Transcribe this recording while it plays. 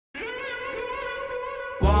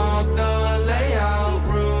Mark the layout,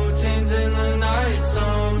 routines in the night.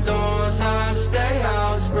 Some doors have stay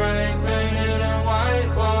out, spray painted and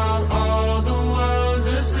white. While all the world's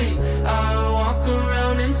asleep, I walk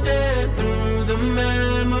around instead through the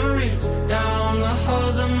memories, down the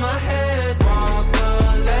halls of my head. Mark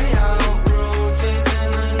the layout, routines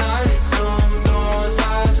in the night. Some doors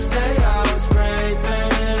have stay out, spray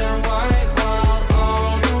painted and white. While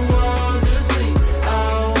all the world's asleep, I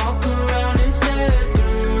walk around instead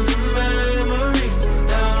through the memories,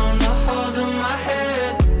 down the halls of my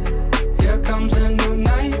head. Here comes a new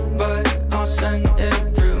night, but I'll send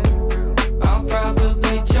it through. I'll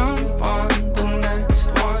probably jump on the next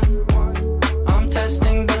one. I'm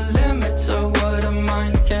testing the limits of what a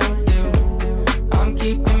mind can do. I'm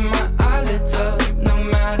keeping my eyelids up no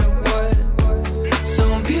matter what. So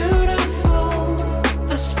beautiful,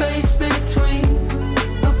 the space between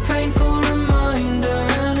a painful reminder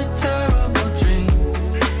and a terrible dream.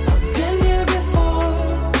 I've been here before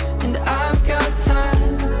and I've got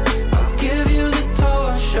time. I'll give you the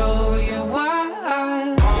tour, show you why.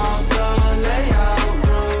 Mark the layout,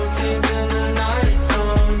 routines in the night.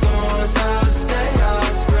 Some doors have stay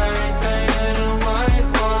out, spray painted and white.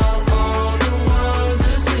 While all the world's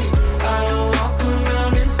asleep, I walk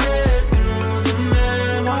around instead through the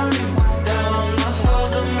memories, down the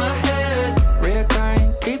halls of my head.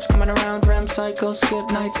 Reoccurring, keeps coming around. REM cycle, skip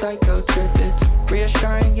night, psycho trip. It's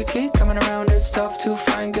reassuring, you keep coming around. It's tough to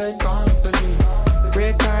find good company.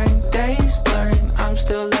 Reoccurring, days blurring. I'm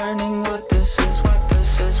still learning what this is.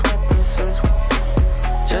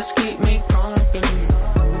 Just keep me